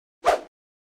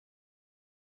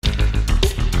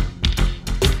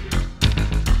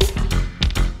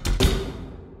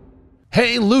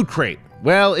Hey, Loot Crate.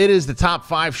 Well, it is the Top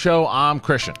 5 show. I'm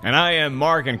Christian. And I am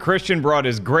Mark, and Christian brought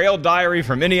his Grail diary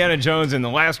from Indiana Jones and the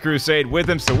Last Crusade with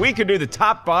him so we could do the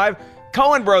Top 5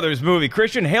 Coen Brothers movie.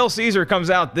 Christian, Hail Caesar comes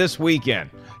out this weekend.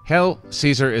 Hail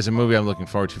Caesar is a movie I'm looking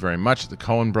forward to very much. The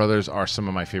Coen Brothers are some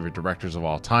of my favorite directors of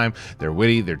all time. They're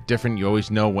witty, they're different. You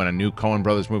always know when a new Coen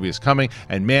Brothers movie is coming.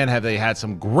 And man, have they had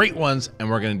some great ones. And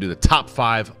we're going to do the top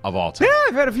 5 of all time. Yeah,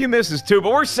 I've had a few misses too,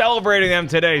 but we're celebrating them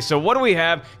today. So what do we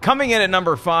have? Coming in at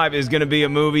number 5 is going to be a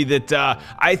movie that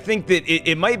I think that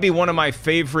it might be one of my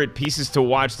favorite pieces to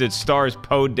watch that stars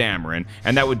Poe Dameron.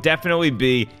 And that would definitely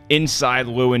be Inside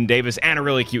Llewyn Davis and a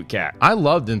really cute cat. I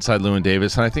loved Inside Llewyn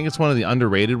Davis, and I think it's one of the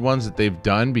underrated ones that they've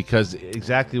done, because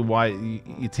exactly why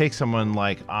you take someone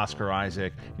like Oscar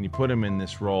Isaac and you put him in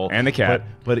this role, and the cat,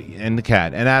 and the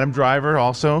cat, and Adam Driver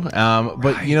also.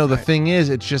 But you know, the thing is,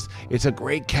 it's a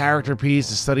great character piece.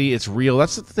 The study, it's real.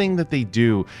 That's the thing that they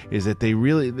do, is that they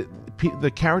really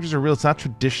the characters are real. It's not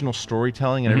traditional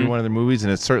storytelling in every one of their movies,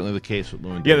 and it's certainly the case with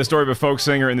Llewyn Davis. Yeah, the story of a folk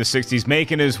singer in the 60s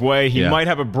making his way. He might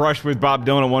have a brush with Bob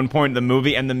Dylan at one point in the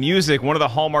movie, and the music, one of the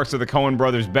hallmarks of the Coen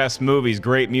Brothers' best movies,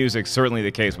 great music, certainly the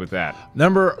case with that.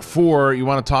 Number 4, you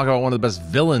want to talk about one of the best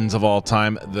villains of all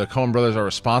time. The Coen Brothers are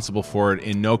responsible for it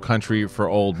in No Country for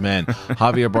Old Men.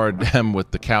 Javier Bardem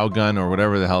with the cow gun, or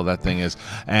whatever the hell that thing is,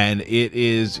 and it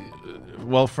is...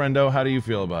 Well, friendo, how do you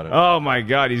feel about it? Oh my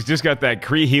God, he's just got that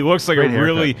he looks like Great a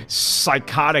really haircut.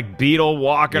 psychotic beetle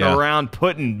walking around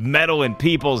putting metal in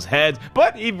people's heads,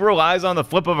 but he relies on the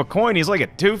flip of a coin. He's like a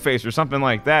Two-Face or something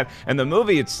like that. And the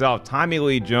movie itself, Tommy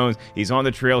Lee Jones, he's on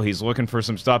the trail, he's looking for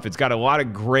some stuff. It's got a lot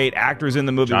of great actors in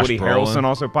the movie. Josh Woody Brolin Harrelson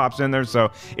also pops in there. So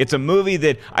it's a movie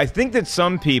that I think that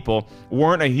some people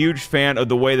weren't a huge fan of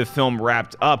the way the film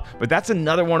wrapped up, but that's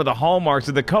another one of the hallmarks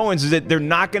of the Coens, is that they're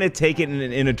not going to take it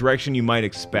in a direction you might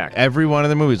expect. Every one of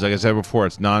the movies, like I said before,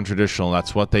 it's non-traditional.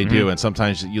 That's what they do. And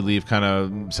sometimes you leave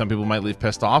some people might leave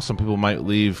pissed off, some people might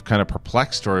leave kind of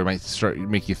perplexed, or it might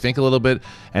make you think a little bit,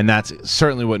 and that's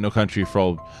certainly what No Country for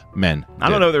Old Men did. I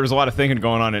don't know, there was a lot of thinking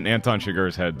going on in Anton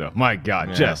Chigurh's head, though. My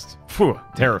God, just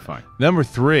terrifying. Number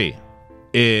 3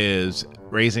 is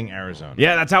Raising Arizona.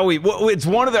 Yeah, that's how it's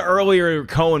one of the earlier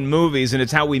Coen movies, and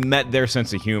it's how we met their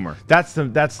sense of humor. That's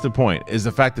the point, is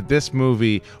the fact that this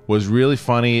movie was really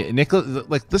funny. This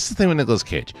is the thing with Nicolas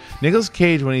Cage. Nicolas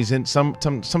Cage, when he's in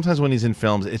sometimes when he's in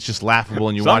films, it's just laughable,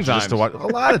 and you watch it just to watch. A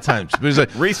lot of times, but he's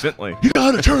like, recently, you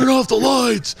gotta turn off the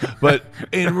lights. But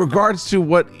in regards to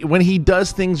when he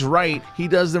does things right, he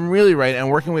does them really right. And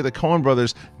working with the Coen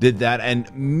Brothers did that.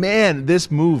 And man, this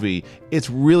movie, it's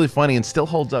really funny and still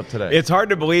holds up today. It's hard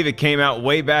to believe it came out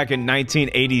way back in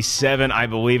 1987, I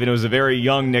believe, and it was a very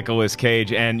young Nicolas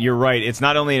Cage. And you're right, it's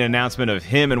not only an announcement of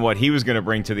him and what he was going to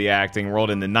bring to the acting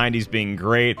world in the 90s being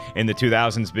great, in the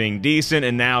 2000s being decent,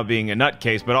 and now being a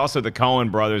nutcase, but also the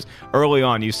Coen Brothers. Early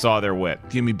on, you saw their wit.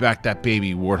 Give me back that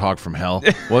baby, Warthog from hell.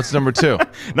 What's number 2?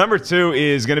 Number 2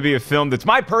 is going to be a film that's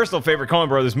my personal favorite Coen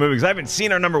Brothers movie, because I haven't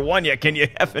seen our number 1 yet. Can you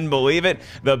effing believe it?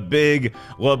 The Big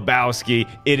Lebowski.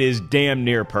 It is damn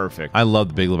near perfect. I love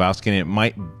The Big Lebowski, and it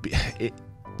might be...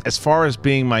 as far as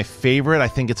being my favorite, I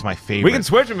think it's my favorite. We can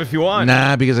switch them if you want.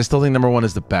 Nah, because I still think number 1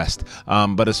 is the best.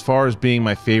 But as far as being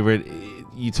my favorite,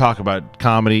 you talk about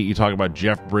comedy, you talk about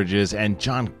Jeff Bridges and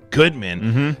John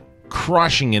Goodman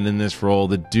crushing it in this role.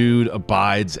 The dude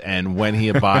abides, and when he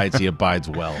abides, he abides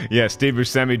well. Yeah, Steve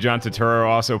Buscemi, John Turturro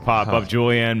also pop up,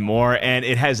 Julianne Moore, and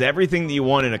it has everything that you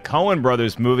want in a Coen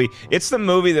Brothers movie. It's the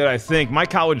movie that I think my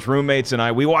college roommates and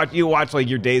I, you watch like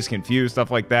Your Days Confused, stuff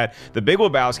like that. The Big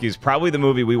Lebowski is probably the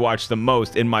movie we watched the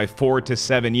most in my 4 to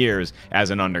 7 years as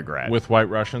an undergrad. With White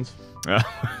Russians?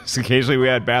 So occasionally we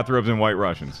had bathrobes and White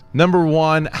Russians. Number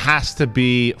 1 has to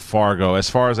be Fargo. As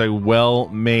far as a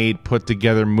well-made,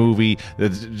 put-together movie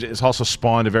that has also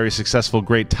spawned a very successful,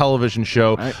 great television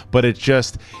show, but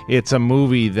it's a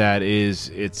movie that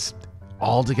it's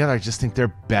all together, I just think their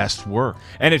best work.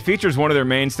 And it features one of their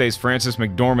mainstays, Frances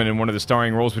McDormand, in one of the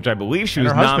starring roles, which I believe she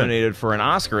was nominated for an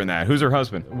Oscar in that. Who's her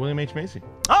husband? William H. Macy.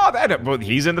 Oh, well,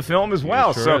 he's in the film as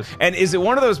well. Sure is. And is it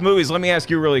one of those movies? Let me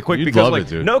ask you really quick, because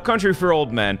like No Country for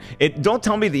Old Men. Don't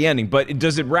tell me the ending, but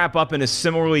does it wrap up in a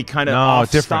similarly kind of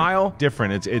off style?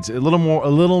 Different. It's a little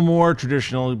more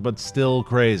traditional, but still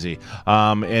crazy.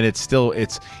 And it's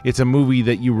a movie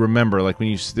that you remember. Like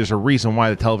there's a reason why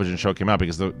the television show came out,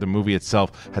 because the movie itself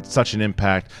had such an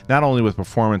impact, not only with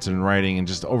performance and writing and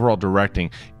just overall directing.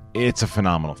 it's a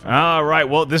phenomenal film. All right.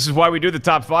 Well, this is why we do the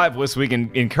top 5 list. We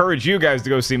can encourage you guys to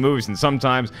go see movies, and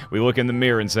sometimes we look in the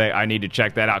mirror and say, I need to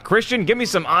check that out. Christian, give me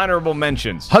some honorable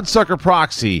mentions. Hudsucker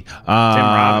Proxy, Tim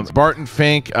Robbins. Barton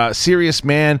Fink, Serious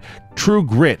Man, True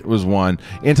Grit was one,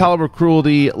 Intolerable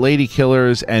Cruelty,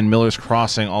 Ladykillers, and Miller's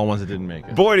Crossing, all ones that didn't make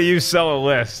it. Boy, do you sell a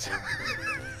list.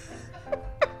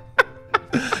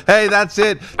 Hey, that's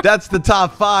it. That's the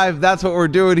top 5. That's what we're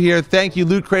doing here. Thank you,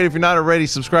 Loot Crate. If you're not already,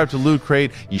 subscribe to Loot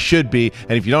Crate. You should be.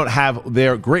 And if you don't have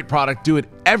their great product, do it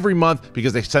every month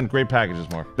because they send great packages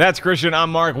more. That's Christian.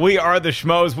 I'm Mark. We are the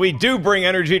Schmoes. We do bring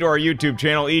energy to our YouTube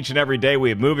channel each and every day. We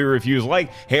have movie reviews like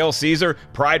Hail Caesar,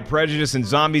 Pride, Prejudice, and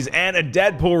Zombies, and a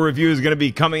Deadpool review is going to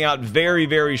be coming out very,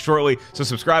 very shortly. So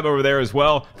subscribe over there as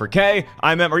well. For Kay,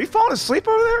 I'm Em. Are you falling asleep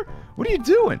over there? What are you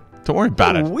doing? Don't worry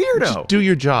about it. Weirdo. Just do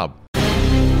your job.